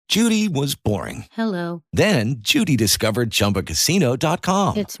Judy was boring. Hello. Then Judy discovered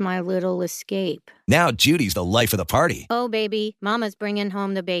ChumbaCasino.com. It's my little escape. Now Judy's the life of the party. Oh, baby, mama's bringing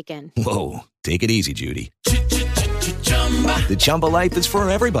home the bacon. Whoa, take it easy, Judy. The Chumba life is for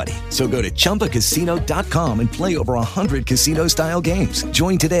everybody. So go to ChumbaCasino.com and play over 100 casino-style games.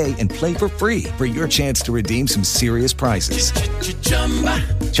 Join today and play for free for your chance to redeem some serious prizes.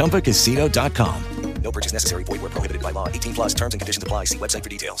 ChumbaCasino.com. No purchase necessary. Void where prohibited by law. 18 plus terms and conditions apply. See website for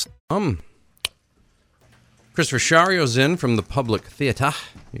details. Christopher Schario's in from the Public Theatre.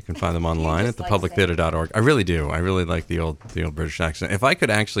 You can find them online at thepublictheatre.org. I really do. I really like the old British accent. If I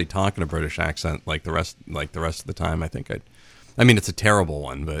could actually talk in a British accent like the rest of the time, I think I'd. I mean, it's a terrible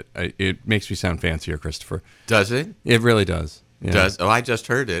one, but it makes me sound fancier, Christopher. Does it? It really does. Yeah. Does? Oh, I just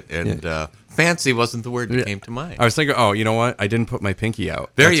heard it, and fancy wasn't the word that came to mind. I was thinking, oh, you know what? I didn't put my pinky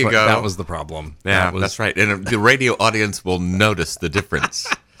out. There you go. That was the problem. Yeah, that's right. And the radio audience will notice the difference.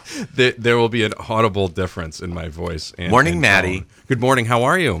 There will be an audible difference in my voice. Morning, Maddie. Good morning. How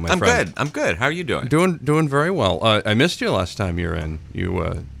are you, my friend? I'm good. How are you doing? Doing very well. I missed you last time you were in.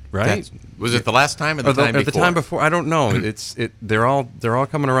 Right? Was it the last time or the time before? The time before. I don't know. They're all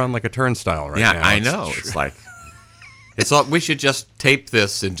coming around like a turnstile right now. Yeah, I know. It's like we should just tape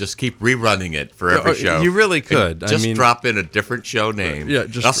this and just keep rerunning it for every show. You really could. Just drop in a different show name. Yeah,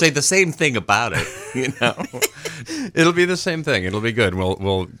 I'll say the same thing about it. It'll be the same thing. It'll be good.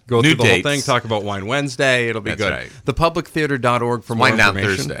 We'll go through the whole thing. Talk about Wine Wednesday. It'll be good. Right. Thepublictheatre.org for more information. Wine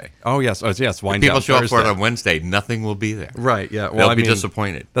Down Thursday. Oh yes, Wine Down Thursday. If people show up for it on Wednesday, nothing will be there. Right. Yeah. They'll be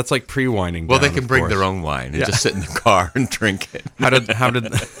disappointed. That's like pre-wining. Well, they can bring their own wine and just sit in the car and drink it. How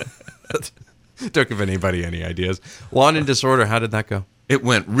did? Don't give anybody any ideas. Lawn and Disorder, how did that go? It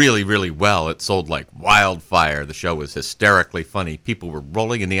went really, really well. It sold like wildfire. The show was hysterically funny. People were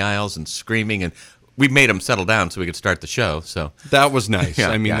rolling in the aisles and screaming, and we made them settle down so we could start the show. So that was nice.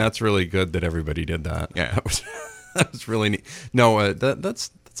 That's really good that everybody did that. Yeah, that was really neat. No, that's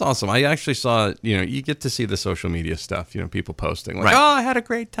awesome. I actually saw, you get to see the social media stuff, people posting like, oh, I had a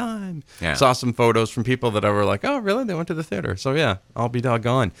great time. Yeah. Saw some photos from people that I were like, oh, really? They went to the theater. So yeah, I'll be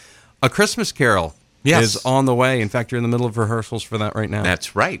doggone. A Christmas Carol is on the way. In fact, you're in the middle of rehearsals for that right now.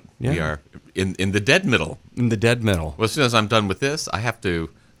 That's right. Yeah. We are in the dead middle. In the dead middle. Well, as soon as I'm done with this, I have to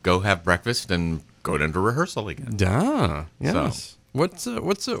go have breakfast and go into rehearsal again. Yes. So. What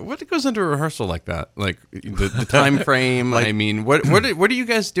goes into a rehearsal like that? Like the time frame? I mean, what are you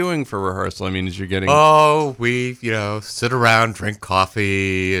guys doing for rehearsal? I mean, as you're getting... Oh, we, sit around, drink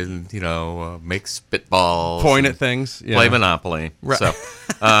coffee, and, make spitballs. Point at things. Yeah. Play Monopoly. Right. So,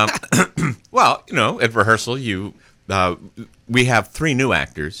 well, at rehearsal, we have 3 new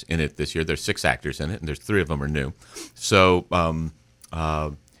actors in it this year. There's 6 actors in it, and there's 3 of them are new. So,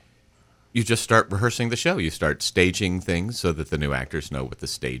 you just start rehearsing the show. You start staging things so that the new actors know what the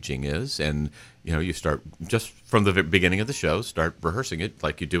staging is. And, you start just from the beginning of the show, start rehearsing it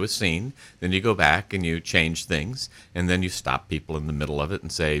like you do a scene. Then you go back and you change things. And then you stop people in the middle of it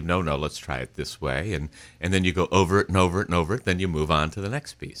and say, no, let's try it this way. And then you go over it and over it and over it. Then you move on to the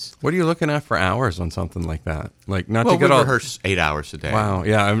next piece. What are you looking at for hours on something like that? Like we rehearse 8 hours a day. Wow.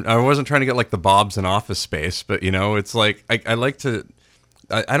 Yeah. I wasn't trying to get like the Bob's in Office Space, but, it's like I like to...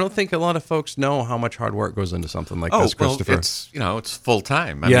 I don't think a lot of folks know how much hard work goes into something like this, Christopher. Well, it's full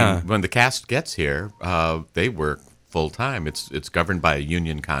time. I mean, when the cast gets here, they work full time. It's governed by a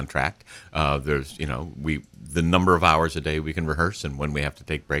union contract. There's, the number of hours a day we can rehearse and when we have to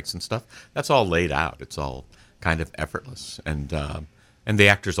take breaks and stuff. That's all laid out. It's all kind of effortless, and the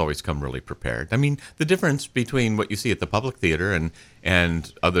actors always come really prepared. I mean, the difference between what you see at the Public Theater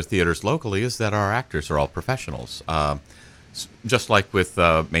and other theaters locally is that our actors are all professionals. Just like with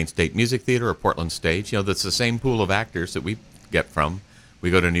Maine State Music Theater or Portland Stage, that's the same pool of actors that we get from. We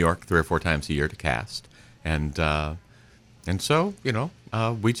go to New York 3 or 4 times a year to cast, and so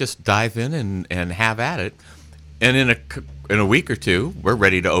we just dive in and have at it. And in a week or two, we're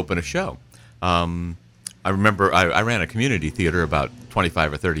ready to open a show. I remember I ran a community theater about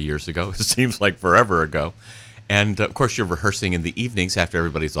 25 or 30 years ago. It seems like forever ago. And, of course, you're rehearsing in the evenings after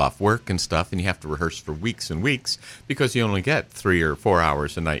everybody's off work and stuff, and you have to rehearse for weeks and weeks because you only get 3 or 4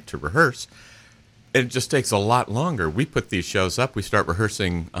 hours a night to rehearse. And it just takes a lot longer. We put these shows up. We start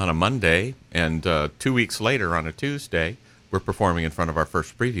rehearsing on a Monday, and 2 weeks later on a Tuesday, we're performing in front of our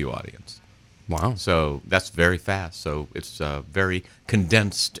first preview audience. Wow. So that's very fast. So it's a very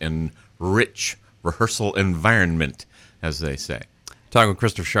condensed and rich rehearsal environment, as they say. Talking with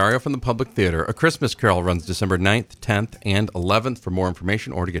Christopher Schario from the Public Theater. A Christmas Carol runs December 9th, 10th, and 11th. For more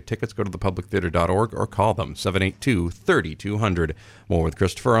information or to get tickets, go to thepublictheater.org or call them, 782-3200. More with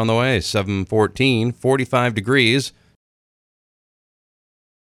Christopher on the way, 714, 45 degrees.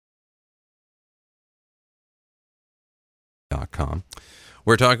 publictheater.org.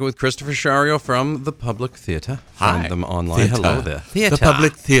 We're talking with Christopher Schario from the Public Theater. Hi. Find them online. Theater. Hello there. Theater. The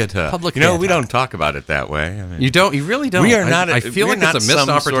Public Theater. Public You know, we theater. don't talk about it that way. I mean, You don't? You really don't? we are not. I feel we're like not it's a missed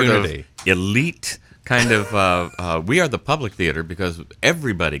some sort of opportunity. elite kind of. We are the Public Theater because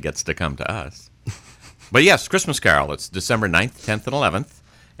everybody gets to come to us. But yes, Christmas Carol. It's December 9th, 10th, and 11th.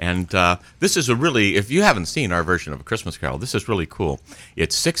 And this is a really, if you haven't seen our version of A Christmas Carol, this is really cool.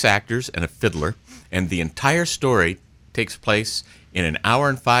 It's 6 actors and a fiddler, and the entire story takes place in an hour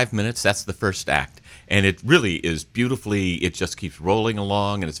and 5 minutes. That's the first act. And it really is beautifully, it just keeps rolling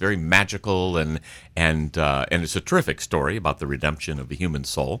along, and it's very magical, and it's a terrific story about the redemption of the human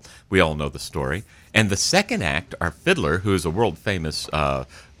soul. We all know the story. And the second act, our fiddler, who is a world-famous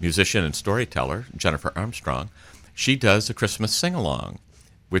musician and storyteller, Jennifer Armstrong, she does a Christmas sing-along,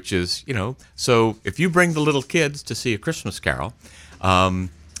 which is, so if you bring the little kids to see A Christmas Carol, and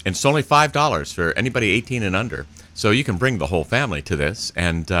it's only $5 for anybody 18 and under, so you can bring the whole family to this,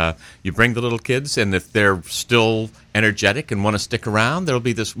 and you bring the little kids, and if they're still energetic and want to stick around, there'll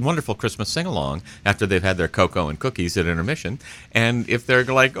be this wonderful Christmas sing-along after they've had their cocoa and cookies at intermission. And if they're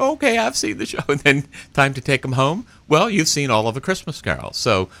like, okay, I've seen the show, and then time to take them home, well, you've seen all of A Christmas Carol.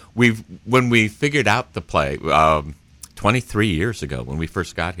 So when we figured out the play 23 years ago, when we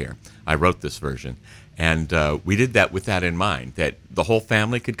first got here, I wrote this version, and we did that with that in mind, that the whole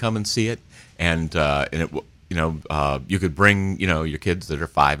family could come and see it, and it. You could bring, your kids that are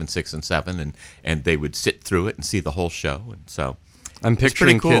 5 and 6 and 7, and they would sit through it and see the whole show. And so I'm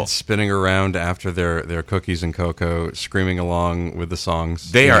picturing cool. kids spinning around after their cookies and cocoa, screaming along with the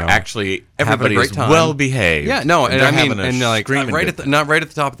songs. They are actually, everybody is well behaved. Yeah, no, and I mean, and like not right at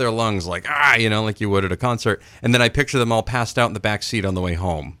the top of their lungs, like like you would at a concert. And then I picture them all passed out in the back seat on the way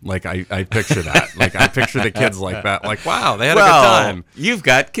home. Like I picture that. Like I picture the kids like that. Like wow, they had a good time. You've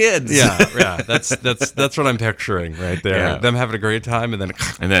got kids. Yeah. That's what I'm picturing right there. Yeah. Them having a great time, and then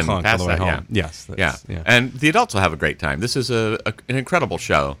clunk on the way home. Yeah. Yes. Yeah. And the adults will have a great time. This is an incredible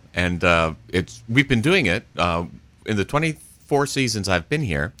show, and we've been doing it in the 24 seasons I've been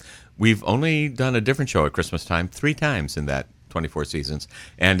here. We've only done a different show at Christmas time 3 times in that 24 seasons,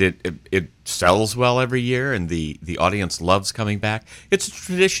 and it sells well every year, and the audience loves coming back. It's a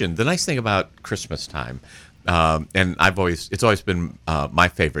tradition. The nice thing about Christmas time, and it's always been my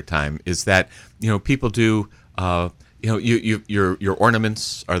favorite time, is that people do. Your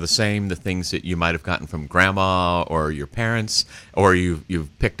ornaments are the same, the things that you might have gotten from grandma or your parents, or you've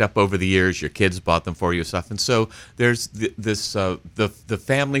picked up over the years. Your kids bought them for you, stuff, and so there's the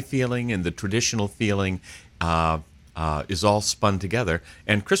family feeling and the traditional feeling is all spun together.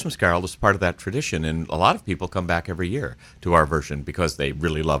 And Christmas Carol is part of that tradition, and a lot of people come back every year to our version because they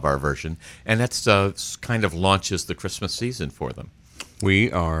really love our version, and that's kind of launches the Christmas season for them.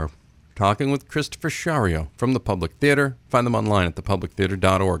 We are talking with Christopher Schario from the Public Theater. Find them online at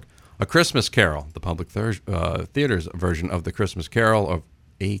thepublictheater.org. A Christmas Carol, the Public Theater's version of the Christmas Carol, of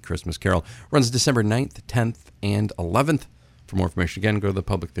A Christmas Carol, runs December 9th, 10th, and 11th. For more information, again, go to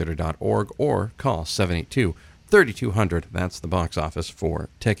thepublictheater.org or call 782-3200. That's the box office for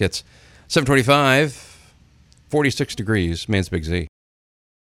tickets. 725, 46 degrees, Maine's Big Z.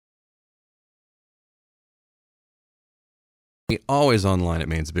 Always online at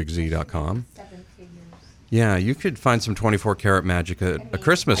mainsbigz.com. Yeah, you could find some 24-karat magic at A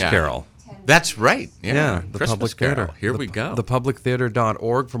Christmas Carol. That's right. Yeah, the Christmas Public Carol. Theater. Here we go.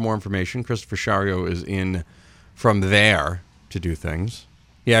 Thepublictheater.org for more information. Christopher Schario is in from there to do things.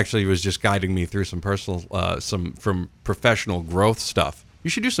 He actually was just guiding me through some professional growth stuff. You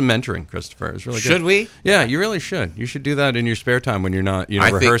should do some mentoring, Christopher. It's really good. Should we? Yeah, you really should. You should do that in your spare time when you're not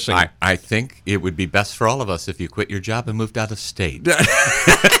rehearsing. I think it would be best for all of us if you quit your job and moved out of state.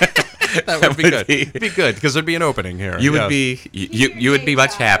 That would be good. It'd be good because there'd be an opening here. You would be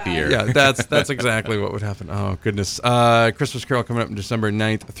much happier. Yeah, that's exactly what would happen. Oh goodness, Christmas Carol coming up on December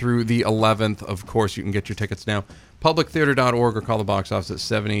 9th through the 11th. Of course, you can get your tickets now. Publictheater.org or call the box office at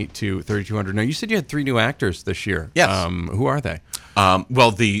 782-3200. Now, you said you had 3 new actors this year. Yes. Who are they? Well,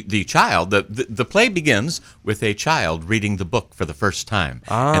 the child, the play begins with a child reading the book for the first time.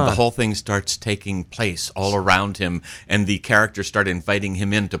 And the whole thing starts taking place all around him, and the characters start inviting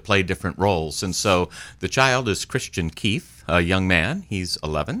him in to play different roles. And so the child is Christian Keefe, a young man. He's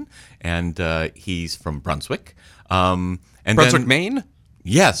 11, and he's from Brunswick. Brunswick, Maine?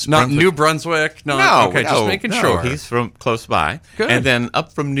 Yes. Not New Brunswick? No. Okay, just making sure. He's from close by. Good. And then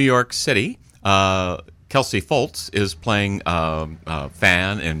up from New York City, Kelsey Foltz is playing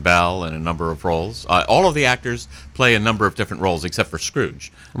Fan and Belle in a number of roles. All of the actors play a number of different roles except for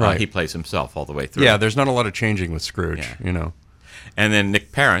Scrooge. Right. He plays himself all the way through. Yeah, there's not a lot of changing with Scrooge, And then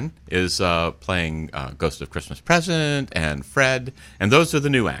Nick Perrin is playing Ghost of Christmas Present and Fred, and those are the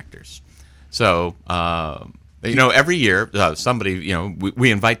new actors. So, every year somebody,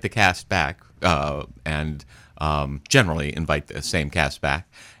 we invite the cast back and generally invite the same cast back.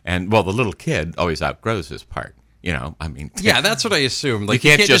 And, well, the little kid always outgrows his part. Yeah, that's what I assume. Like,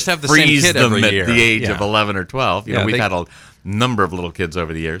 you can't just have the freeze same kid them every year. at the age of 11 or 12. We've had a number of little kids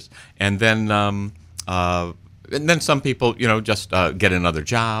over the years. And then some people, just get another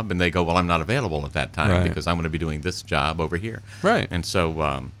job, and they go, well, I'm not available at that time because I'm going to be doing this job over here. Right. And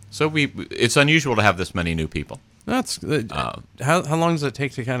so it's unusual to have this many new people. That's how long does it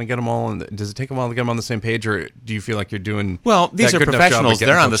take to kind of get them all? Does it take a while to get them on the same page, or do you feel like you're doing? Well, these are professionals.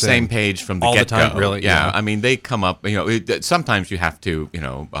 They're on the same page from the all get-go. The time, really. Yeah. I mean, they come up. Sometimes you have to.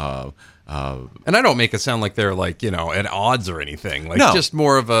 And I don't make it sound like they're like at odds or anything. Like just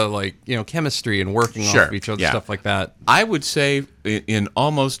more of a chemistry and working off each other, stuff like that. I would say in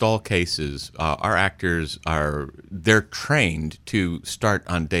almost all cases, our actors they're trained to start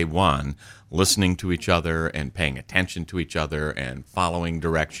on day one, listening to each other and paying attention to each other and following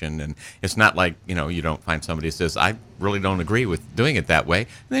direction. And it's not like you don't find somebody who says, I really don't agree with doing it that way,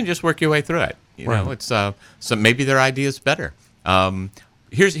 and then just work your way through it. It's so maybe their idea is better.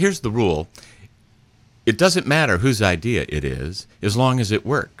 Here's the rule. It doesn't matter whose idea it is as long as it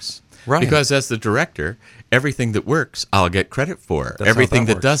works. Right. Because as the director, everything that works, I'll get credit for. Everything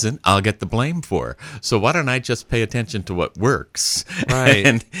that doesn't, I'll get the blame for. So why don't I just pay attention to what works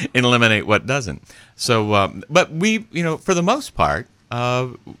and eliminate what doesn't? So, but we, for the most part,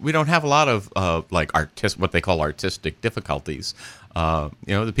 we don't have a lot of what they call artistic difficulties.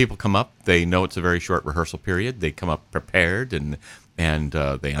 The people come up, they know it's a very short rehearsal period. They come up prepared and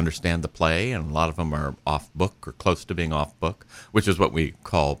they understand the play, and a lot of them are off book or close to being off book, which is what we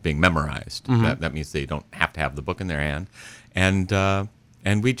call being memorized. Mm-hmm. That means they don't have to have the book in their hand, and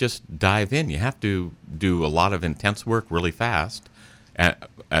we just dive in. You have to do a lot of intense work really fast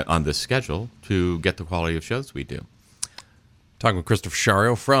on this schedule to get the quality of shows we do. Talking with Christopher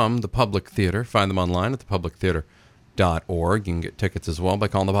Schario from the Public Theater. Find them online at thepublictheater.org. You can get tickets as well by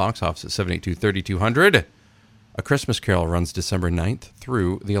calling the box office at 782-3200. A Christmas Carol runs December 9th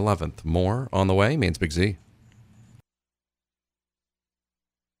through the 11th. More on the way. Maine's Big Z.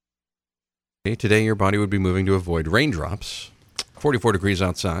 Today, your body would be moving to avoid raindrops. 44 degrees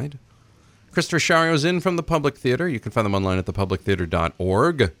outside. Christopher Schario in from the Public Theater. You can find them online at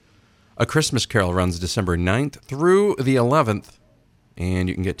thepublictheater.org. A Christmas Carol runs December 9th through the 11th. And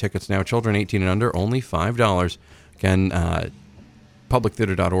you can get tickets now. Children 18 and under, only $5. Again,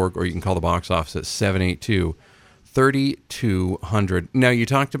 publictheater.org, or you can call the box office at 782-3200. Now, you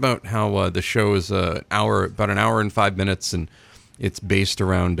talked about how the show is about an hour and 5 minutes, and it's based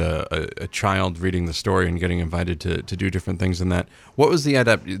around a child reading the story and getting invited to do different things in that. What was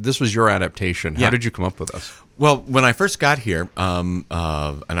this was your adaptation. How did you come up with this? Well, when I first got here, and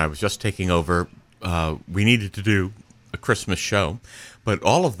I was just taking over, we needed to do a Christmas show, but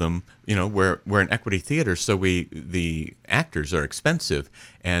all of them, we're an equity theater, so the actors are expensive,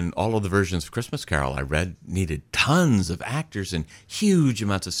 and all of the versions of Christmas Carol I read needed tons of actors and huge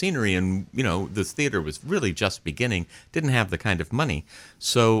amounts of scenery, and the theater was really just beginning, didn't have the kind of money.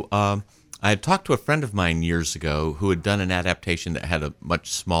 So I had talked to a friend of mine years ago who had done an adaptation that had a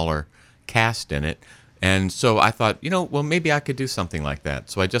much smaller cast in it. And so I thought, well, maybe I could do something like that.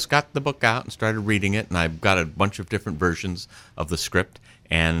 So I just got the book out and started reading it, and I've got a bunch of different versions of the script,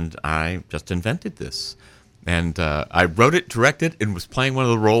 and I just invented this. And I wrote it, directed, and was playing one of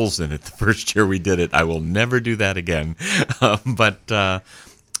the roles in it the first year we did it. I will never do that again. But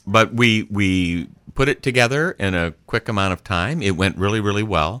we put it together in a quick amount of time. It went really, really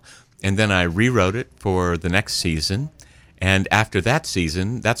well. And then I rewrote it for the next season. And after that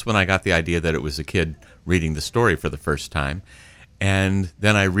season, that's when I got the idea that it was a kid reading the story for the first time. And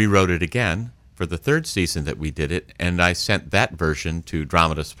then I rewrote it again for the third season that we did it, and I sent that version to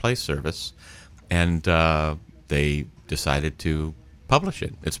Dramatist Play Service, and they decided to publish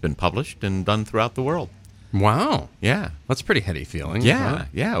it. It's been published and done throughout the world. Wow. Yeah. That's a pretty heady feeling. Yeah, huh?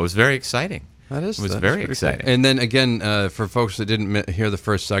 Yeah, it was very exciting. It was very exciting. Cool. And then again, for folks that didn't hear the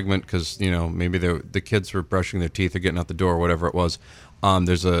first segment, because maybe the kids were brushing their teeth or getting out the door, or whatever it was.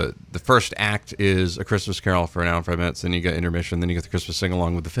 The first act is A Christmas Carol for an hour and 5 minutes. Then you get intermission. Then you get the Christmas sing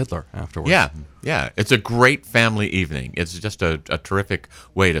along with the fiddler afterwards. Yeah. It's a great family evening. It's just a terrific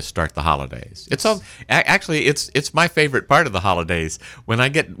way to start the holidays. Actually it's my favorite part of the holidays.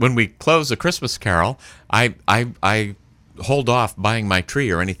 When we close A Christmas Carol, I hold off buying my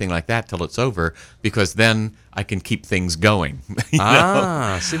tree or anything like that till it's over, because then I can keep things going. See,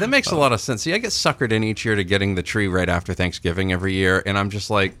 that makes a lot of sense. See, I get suckered in each year to getting the tree right after Thanksgiving every year, and I'm just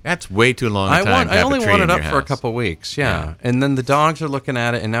like, that's way too long a time. I only want it up for a house. couple of weeks, yeah. And then the dogs are looking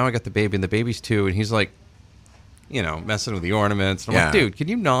at it, and now I got the baby, and the baby's 2, and he's like, messing with the ornaments. And I'm like, dude, can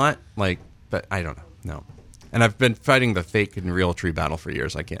you not? Like, but I don't know. No. And I've been fighting the fake and real tree battle for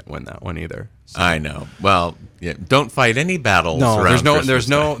years. I can't win that one either. So. I know. Well, don't fight any battles. No, there's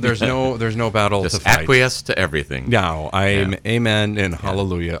no battle Just to fight. acquiesce to everything. No, I'm amen and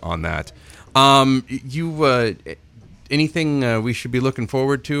hallelujah on that. Anything we should be looking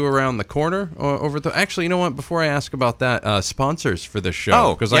forward to around the corner actually, you know what? Before I ask about that, sponsors for this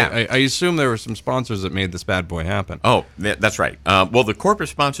show, because I assume there were some sponsors that made this bad boy happen. Oh, that's right. Well, the corporate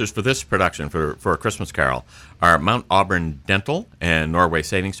sponsors for this production for A Christmas Carol are Mount Auburn Dental and Norway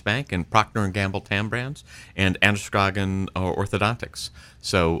Savings Bank and Procter & Gamble Tam Brands and Androscoggin Orthodontics.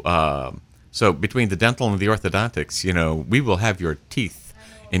 So between the dental and the orthodontics, we will have your teeth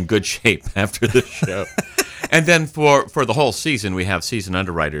in good shape after the show. And then for the whole season, we have season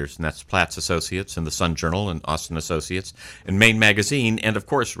underwriters, and that's Platts Associates and the Sun Journal and Austin Associates and Maine Magazine, and, of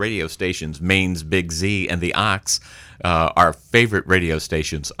course, radio stations, Maine's Big Z and the Ox, our favorite radio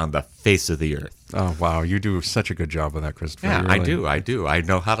stations on the face of the earth. Oh, wow. You do such a good job with that, Christopher. Yeah, really... I do. I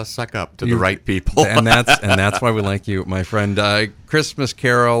know how to suck up to the right people. and that's why we like you, my friend. Christmas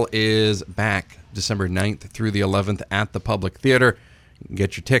Carol is back December 9th through the 11th at the Public Theater. You can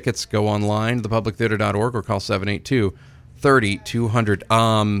get your tickets. Go online to thepublictheater.org or call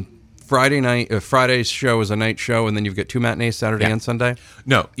 782-30-200. Friday's show is a night show, and then you've got 2 matinees, Saturday and Sunday?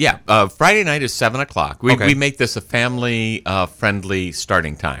 No, Friday night is 7 o'clock. We make this a family-friendly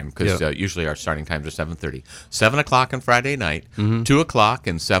starting time, because usually our starting times are 7:30. 7 o'clock on Friday night, 2 o'clock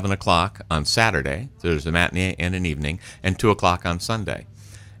and 7 o'clock on Saturday. So there's a matinee and an evening, and 2 o'clock on Sunday.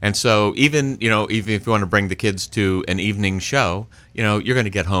 And so even if you want to bring the kids to an evening show, you're going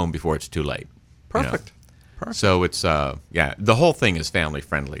to get home before it's too late. Perfect. So it's the whole thing is family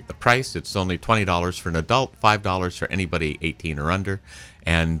friendly. The price, it's only $20 for an adult, $5 for anybody 18 or under,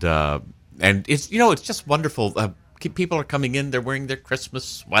 and it's it's just wonderful. People are coming in; they're wearing their Christmas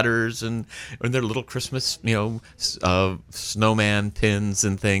sweaters and their little Christmas snowman tins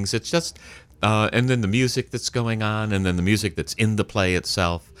and things. It's just and then the music that's going on, and then the music that's in the play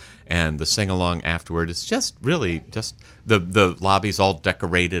itself. And the sing-along afterward is just really just the lobby's all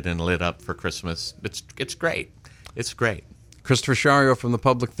decorated and lit up for Christmas. It's great. It's great. Christopher Schario from the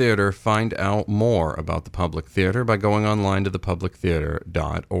Public Theater. Find out more about the Public Theater by going online to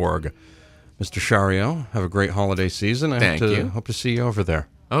thepublictheater.org. Mr. Schario, have a great holiday season. Thank you. Hope to see you over there.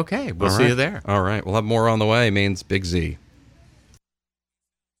 Okay, we'll see you there. All right, we'll have more on the way. Maine's Big Z.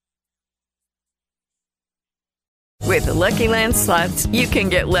 With the Lucky Land Slots, you can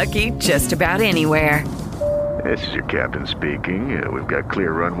get lucky just about anywhere. This is your captain speaking. We've got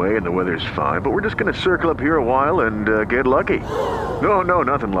clear runway and the weather's fine, but we're just going to circle up here a while and get lucky. No,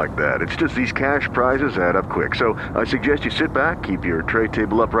 nothing like that. It's just these cash prizes add up quick. So I suggest you sit back, keep your tray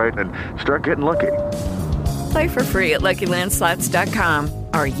table upright, and start getting lucky. Play for free at LuckyLandSlots.com.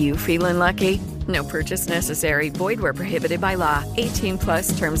 Are you feeling lucky? No purchase necessary. Void where prohibited by law.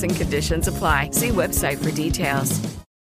 18+ terms and conditions apply. See website for details.